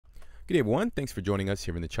Good day, everyone. Thanks for joining us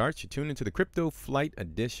here in the charts. You tune into the Crypto Flight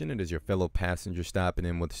Edition. It is your fellow passenger stopping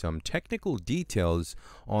in with some technical details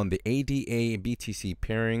on the ADA BTC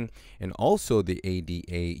pairing and also the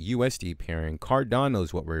ADA USD pairing. Cardano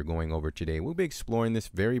is what we're going over today. We'll be exploring this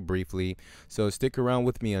very briefly, so stick around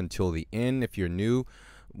with me until the end. If you're new,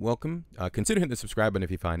 welcome. Consider hitting the subscribe button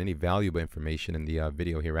if you find any valuable information in the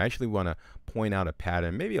video here. I actually want to point out a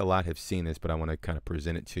pattern. Maybe a lot have seen this, but I want to kind of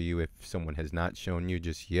present it to you if someone has not shown you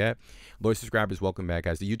just yet. Loyal subscribers, welcome back,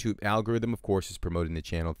 guys. The YouTube algorithm, of course, is promoting the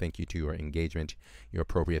channel. Thank you to your engagement, your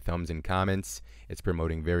appropriate thumbs and comments. It's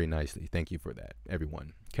promoting very nicely. Thank you for that,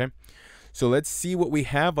 everyone. Okay. So let's see what we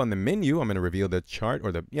have on the menu. I'm going to reveal the chart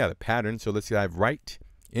or the pattern. So let's dive right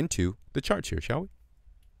into the charts here, shall we?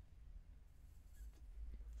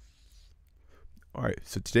 All right,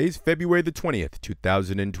 so today's February the 20th,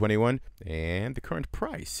 2021, and the current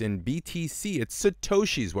price in BTC, it's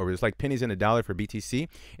Satoshis, where it's like pennies in a dollar for BTC.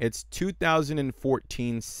 It's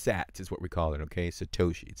 2014 sats is what we call it, okay?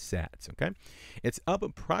 Satoshi, it's sats, okay? It's up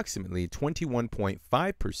approximately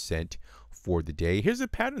 21.5% for the day. Here's a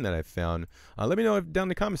pattern that I found. Let me know if down in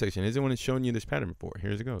the comment section, has anyone shown you this pattern before?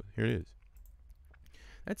 Here it goes. Here it is.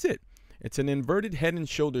 That's it. It's an inverted head and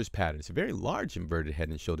shoulders pattern. It's a very large inverted head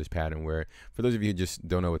and shoulders pattern where, for those of you who just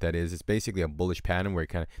don't know what that is, it's basically a bullish pattern where it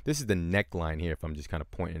kind of, this is the neckline here, if I'm just kind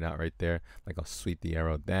of pointing it out right there, like I'll sweep the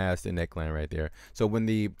arrow, that's the neckline right there. So when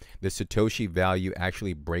the Satoshi value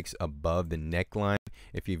actually breaks above the neckline,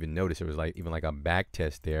 if you even notice, there was like even like a back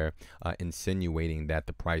test there insinuating that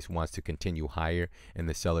the price wants to continue higher and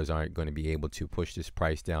the sellers aren't going to be able to push this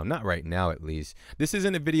price down. Not right now, at least. This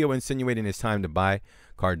isn't a video insinuating it's time to buy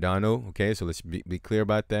Cardano, okay? So let's be clear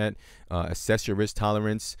about that. Assess your risk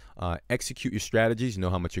tolerance, execute your strategies, know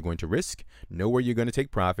how much you're going to risk, know where you're going to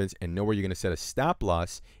take profits, and know where you're going to set a stop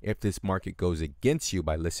loss if this market goes against you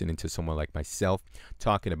by listening to someone like myself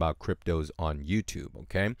talking about cryptos on YouTube,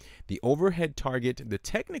 okay? The overhead target, the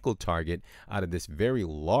technical target out of this very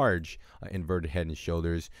large inverted head and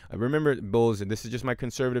shoulders. Remember, bulls, and this is just my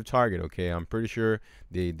conservative target, okay? I'm pretty sure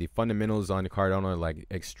the fundamentals on the Cardano are like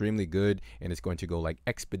extremely good, and it's going to go like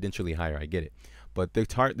exponentially higher. I get it. But the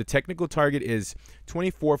technical target is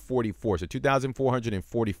 2444, so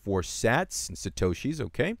 2,444 sats and satoshis,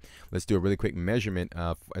 okay? Let's do a really quick measurement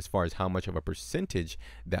as far as how much of a percentage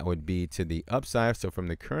that would be to the upside. So from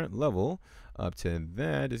the current level up to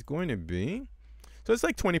that is going to be, so it's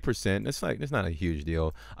like 20%. It's not a huge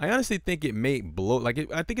deal. I honestly think it may blow, I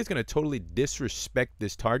think it's going to totally disrespect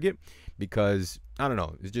this target because, I don't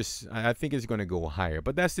know, it's just, I think it's going to go higher.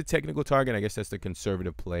 But that's the technical target. I guess that's the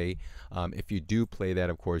conservative play. If you do play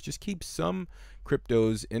that, of course, just keep some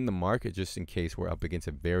cryptos in the market just in case we're up against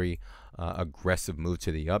a very aggressive move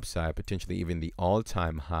to the upside, potentially even the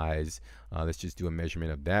all-time highs. Let's just do a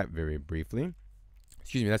measurement of that very briefly.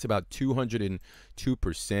 Excuse me, that's about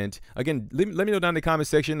 202%. Again, let me know down in the comment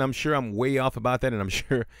section. I'm sure I'm way off about that, and I'm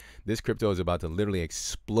sure this crypto is about to literally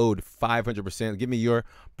explode 500%. Give me your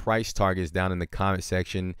price targets down in the comment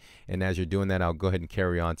section. And as you're doing that, I'll go ahead and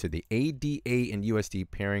carry on to the ADA and USD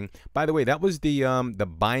pairing. By the way, that was the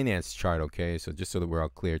Binance chart, okay? So just so that we're all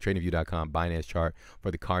clear, tradingview.com Binance chart for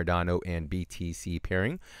the Cardano and BTC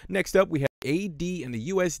pairing. Next up, we have AD and the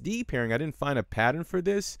USD pairing. I didn't find a pattern for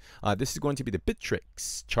this. This is going to be the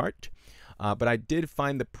Bittrex chart. But I did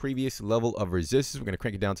find the previous level of resistance. We're going to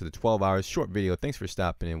crank it down to the 12 hours. Short video. Thanks for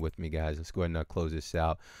stopping in with me, guys. Let's go ahead and close this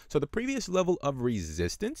out. So the previous level of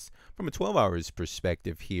resistance from a 12 hours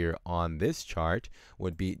perspective here on this chart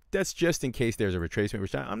would be, that's just in case there's a retracement,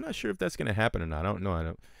 which I'm not sure if that's going to happen or not. I don't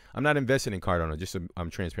know. I'm not invested in Cardano, just so I'm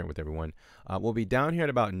transparent with everyone. We'll be down here at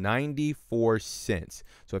about 94 cents.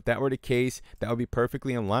 So if that were the case, that would be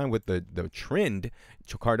perfectly in line with the trend.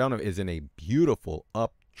 Cardano is in a beautiful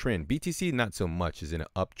up trend. BTC not so much, is in an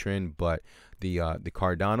uptrend, but the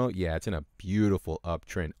Cardano, yeah, it's in a beautiful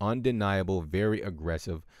uptrend. Undeniable, very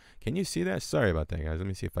aggressive. Can you see that? Sorry about that, guys. Let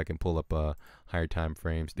me see if I can pull up higher time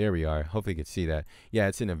frames. There we are. Hopefully you can see that. Yeah,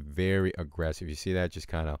 it's in a very aggressive. You see that? Just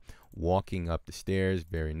kind of walking up the stairs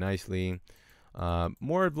very nicely.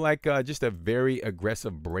 More of like just a very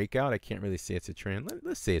aggressive breakout. I can't really say it's a trend.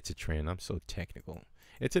 Let's say it's a trend. I'm so technical.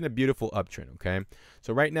 It's in a beautiful uptrend, okay?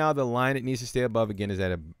 So right now, the line it needs to stay above, again, is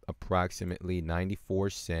at approximately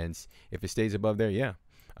 94 cents. If it stays above there, yeah.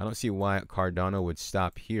 I don't see why Cardano would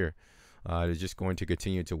stop here. It's just going to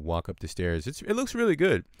continue to walk up the stairs. It looks really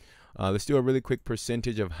good. Let's do a really quick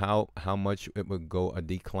percentage of how much it would go a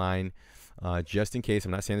decline. Just in case,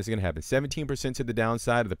 I'm not saying this is going to happen. 17% to the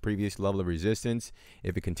downside of the previous level of resistance.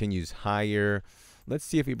 If it continues higher, let's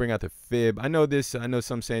see if we bring out the fib. I know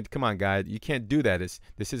some saying, come on, guys, you can't do that.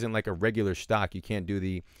 This isn't like a regular stock. You can't do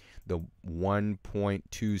the the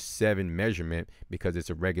 1.27 measurement because it's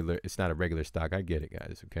not a regular stock. I get it,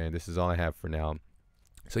 guys. Okay, this is all I have for now.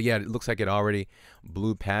 So yeah, it looks like it already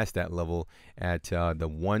blew past that level at the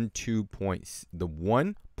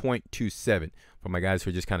 1.27. For my guys who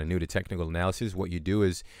are just kind of new to technical analysis, what you do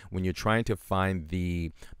is when you're trying to find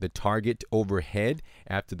the target overhead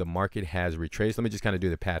after the market has retraced, let me just kind of do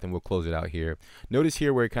the path and we'll close it out here. Notice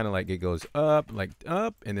here where it kind of like it goes up,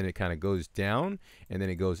 and then it kind of goes down, and then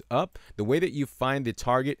it goes up. The way that you find the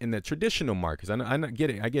target in the traditional markets, I get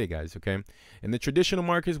it, guys. Okay, in the traditional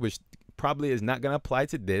markets, which probably is not going to apply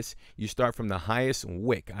to this, you start from the highest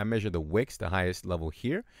wick. I measure the wicks, the highest level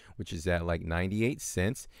here, which is at like 98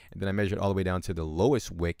 cents, and then I measure it all the way down to the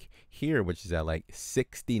lowest wick here, which is at like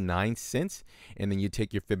 69 cents, and then you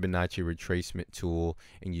take your Fibonacci retracement tool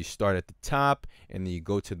and you start at the top and then you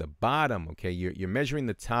go to the bottom. Okay, you're measuring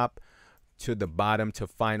the top to the bottom to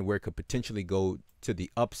find where it could potentially go to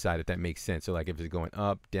the upside, if that makes sense. So like if it's going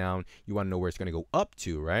up, down, you want to know where it's going to go up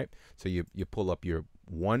to, right? So you pull up your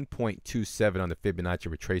 1.27 on the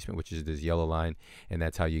Fibonacci retracement, which is this yellow line, and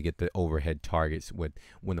that's how you get the overhead targets when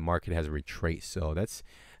the market has retraced. So that's,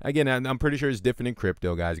 again, I'm pretty sure it's different in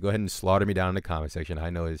crypto, guys. Go ahead and slaughter me down in the comment section. I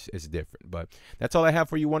know it's different, but that's all I have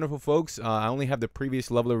for you wonderful folks. I only have the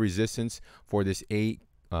previous level of resistance for this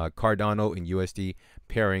Cardano and USD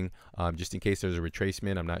pairing, just in case there's a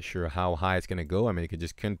retracement. I'm not sure how high it's going to go. I mean, it could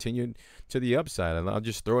just continue to the upside. I'll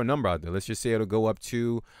just throw a number out there. Let's just say it'll go up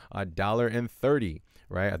to $1.30,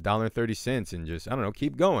 right? $1.30, and just, I don't know,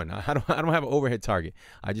 keep going. I don't have an overhead target.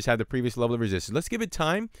 I just have the previous level of resistance. Let's give it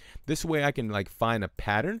time. This way I can like find a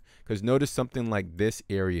pattern, because notice something like this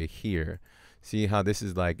area here. See how this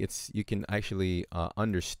is like, you can actually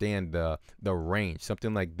understand the range,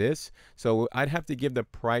 something like this. So I'd have to give the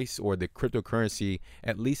price or the cryptocurrency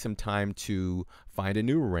at least some time to find a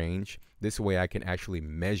new range. This way I can actually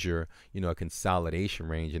measure, a consolidation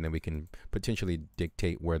range, and then we can potentially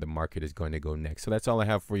dictate where the market is going to go next. So that's all I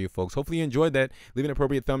have for you folks. Hopefully you enjoyed that. Leave an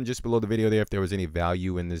appropriate thumb just below the video there if there was any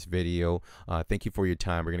value in this video. Thank you for your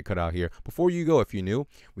time. We're going to cut out here. Before you go, if you're new,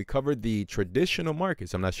 we covered the traditional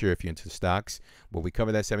markets. I'm not sure if you're into stocks, but we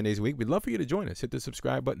cover that 7 days a week. We'd love for you to join us. Hit the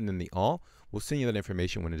subscribe button and the all. We'll send you that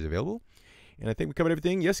information when it's available. And I think we covered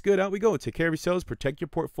everything. Yes, good. Out we go. Take care of yourselves. Protect your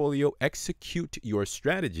portfolio. Execute your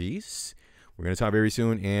strategies. We're going to talk very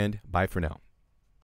soon, and bye for now.